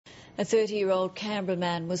A 30-year-old Canberra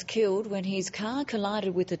man was killed when his car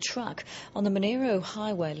collided with a truck on the Monaro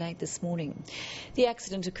Highway late this morning. The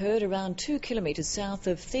accident occurred around 2 kilometres south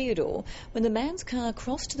of Theodore when the man's car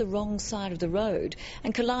crossed to the wrong side of the road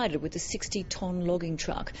and collided with a 60-tonne logging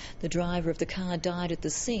truck. The driver of the car died at the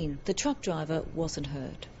scene. The truck driver wasn't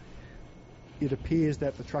hurt. It appears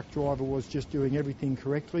that the truck driver was just doing everything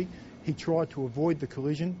correctly. He tried to avoid the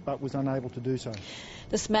collision but was unable to do so.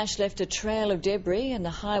 The smash left a trail of debris, and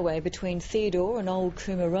the highway between Theodore and Old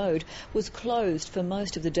Coomber Road was closed for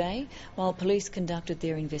most of the day while police conducted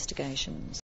their investigations.